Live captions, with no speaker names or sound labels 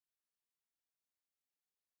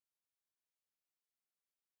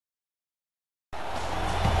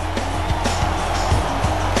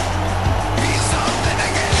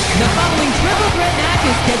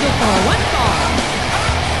for one fall.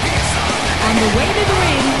 On the way to the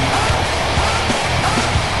ring,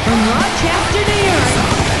 from Rochester, New York,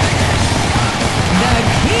 the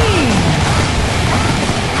King.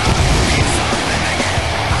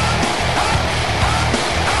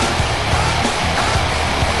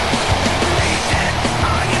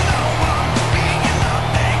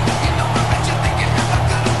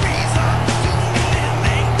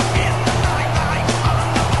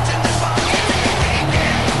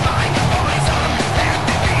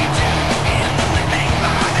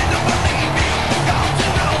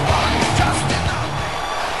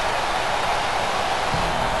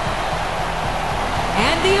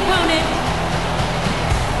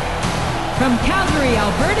 From Calgary,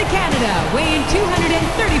 Alberta, Canada, weighing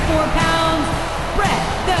 234 pounds, Bret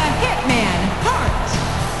the Hitman Hart.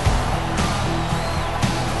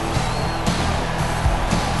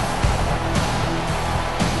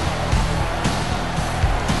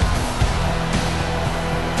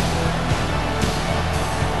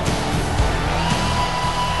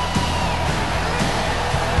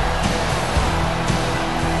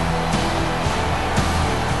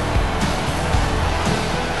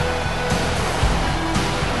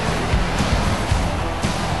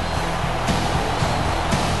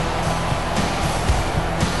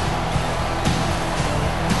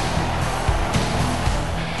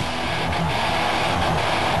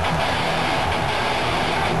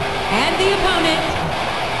 And the opponent,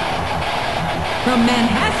 from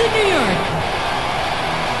Manhasset, New York,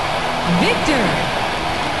 Victor.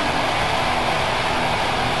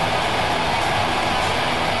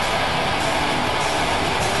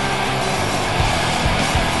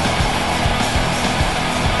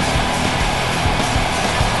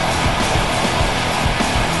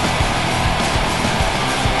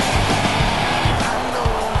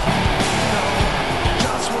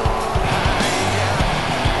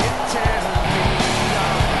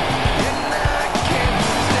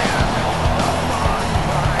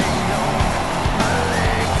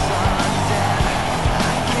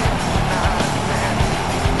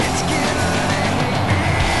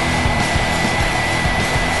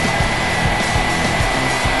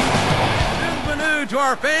 To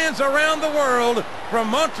our fans around the world, from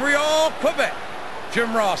Montreal, Quebec,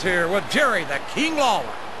 Jim Ross here with Jerry the King Lawler.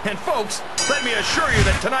 And folks, let me assure you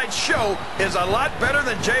that tonight's show is a lot better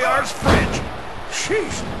than JR's fridge.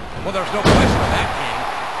 Sheesh. Well, there's no question of that,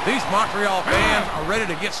 King. These Montreal fans are ready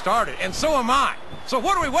to get started, and so am I. So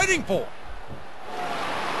what are we waiting for?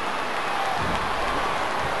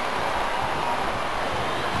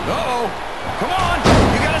 Uh-oh. Come on.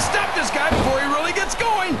 You got to stop this guy before he really gets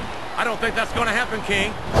going. I don't think that's going to happen,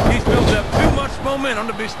 King. He's built up too much momentum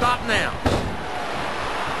to be stopped now.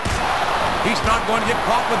 He's not going to get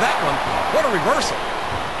caught with that one. What a reversal.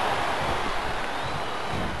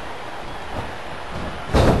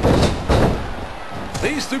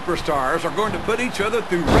 These superstars are going to put each other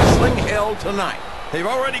through wrestling hell tonight. They've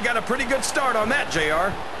already got a pretty good start on that, JR.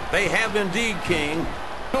 They have indeed, King.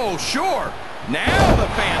 Oh, sure. Now the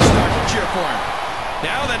fans start to cheer for him.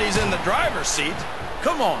 Now that he's in the driver's seat.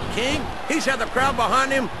 Come on, King. He's had the crowd behind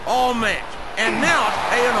him all match, and now it's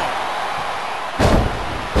paying off.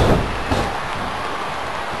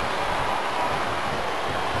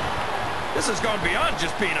 This has gone beyond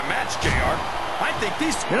just being a match, JR. I think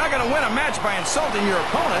you're not going to win a match by insulting your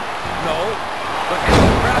opponent. No, but having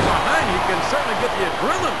the crowd behind you can certainly get the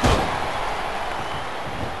adrenaline going.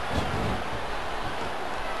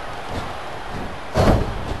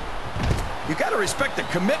 You got to respect the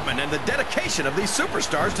commitment and the dedication of these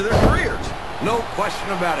superstars to their careers. No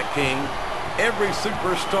question about it, King. Every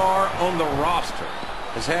superstar on the roster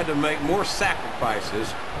has had to make more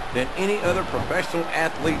sacrifices than any other professional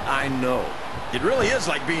athlete I know. It really is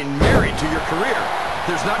like being married to your career.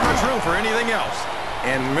 There's not much room for anything else.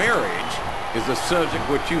 And marriage is a subject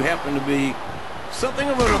which you happen to be something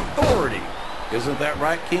of an authority. Isn't that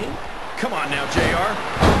right, King? Come on now, JR.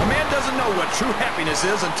 A man doesn't know what true happiness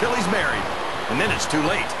is until he's married. And then it's too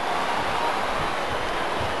late.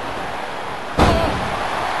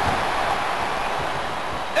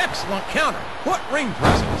 Excellent counter. What ring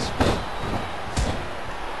presence.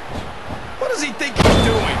 What does he think he's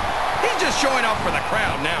doing? He's just showing off for the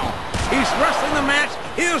crowd now. He's wrestling the match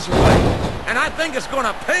his way. And I think it's going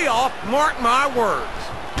to pay off, mark my words.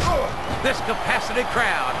 This capacity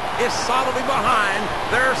crowd is solidly behind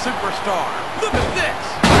their superstar. Look at this.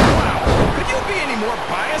 Wow. Could you be any more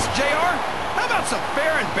biased, JR? How about some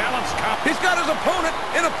fair and balanced competition? He's got his opponent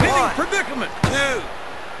in a pinning predicament. Dude.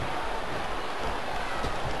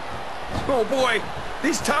 Oh, boy.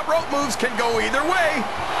 These top rope moves can go either way.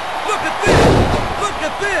 Look at this. Look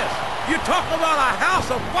at this. You talk about a house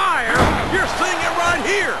of fire, you're seeing it right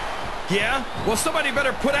here. Yeah? Well, somebody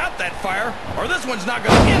better put out that fire, or this one's not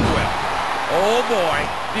going to end well. Oh, boy.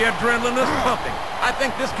 The adrenaline is pumping. I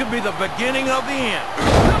think this could be the beginning of the end.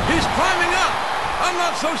 He's climbing up. I'm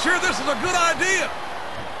not so sure this is a good idea.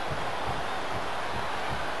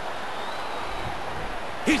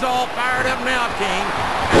 He's all fired up now, King.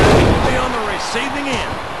 And he will be on the receiving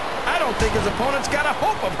end. I don't think his opponent's got a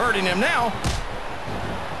hope of hurting him now.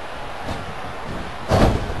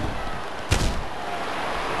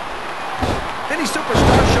 Any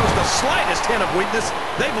superstar shows the slightest hint of weakness,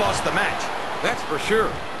 they've lost the match. That's for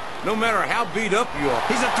sure. No matter how beat up you are.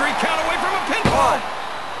 He's a 3 count away from a pinfall.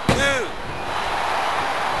 2.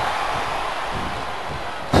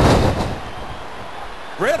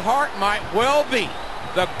 Bret Hart might well be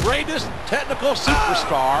the greatest technical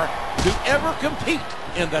superstar to ever compete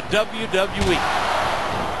in the WWE.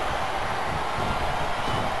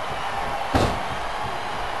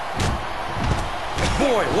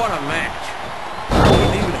 Boy, what a match. I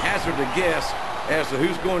wouldn't even hazard a guess as to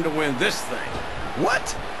who's going to win this thing. What?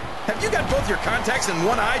 Have you got both your contacts in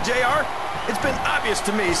one eye, JR? It's been obvious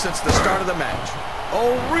to me since the start of the match.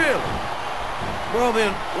 Oh, really? Well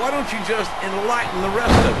then, why don't you just enlighten the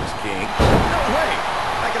rest of us, King? No way!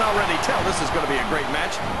 I can already tell this is going to be a great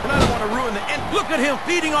match, and I don't want to ruin the end. Look at him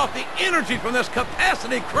feeding off the energy from this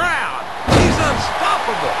capacity crowd. He's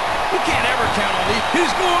unstoppable. You can't ever count on these.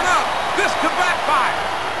 He's going up. This could backfire.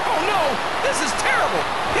 Oh no, this is terrible.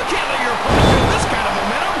 You can't let your opponent feel this kind of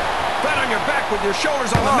momentum. Flat on your back with your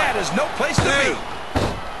shoulders on the mat is no place to be.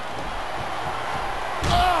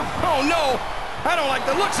 Oh no, I don't like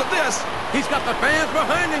the looks of this. He's got the fans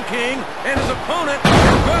behind him, King, and his opponent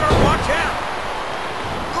better watch out.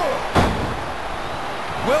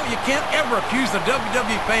 Well, you can't ever accuse the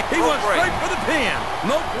WWE fan. He went straight for the pin.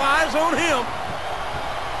 No flies on him.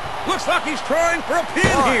 Looks like he's trying for a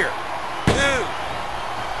pin here. 2.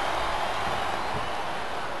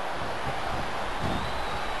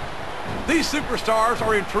 These superstars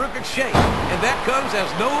are in terrific shape, and that comes as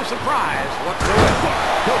no surprise whatsoever.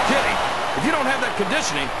 No kidding. If you don't have that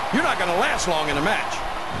conditioning, you're not going to last long in a match.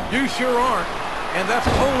 You sure aren't, and that's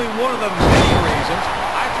only one of the many reasons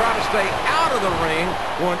I try to stay out of the ring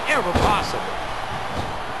whenever possible.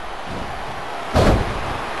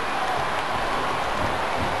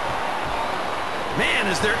 Man,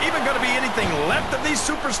 is there even going to be anything left of these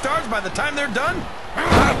superstars by the time they're done?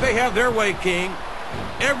 If they have their way, King,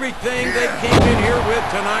 everything they came in here with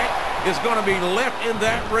tonight is going to be left in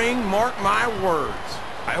that ring, mark my words.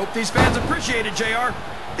 I hope these fans appreciate it, JR.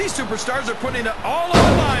 These superstars are putting it all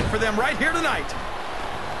on the line for them right here tonight.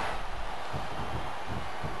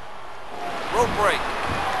 Rope break.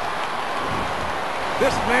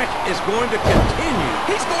 This match is going to continue.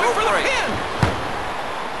 He's going for the pin.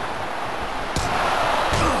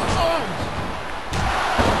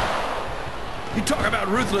 You talk about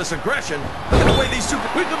ruthless aggression. Look at the way these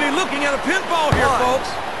We could be looking at a pinfall here, folks.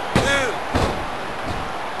 2.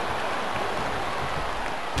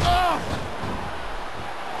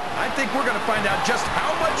 I think we're going to find out just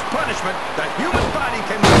how much punishment the human body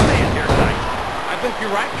can withstand here tonight. I think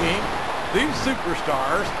you're right, King. These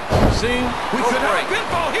superstars seem... We could have a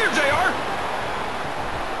pinfall here, JR.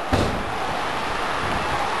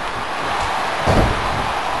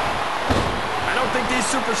 I don't think these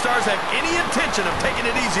superstars have any intention of taking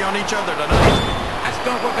it easy on each other tonight. That's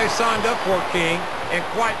not what they signed up for, King. And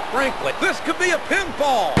quite frankly, this could be a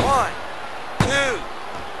pinfall. 1, 2,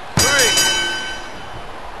 3.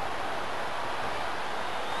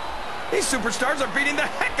 These superstars are beating the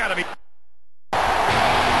heck out of me.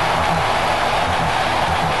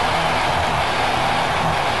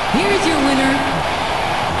 Here's your winner,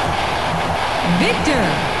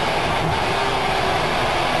 Victor.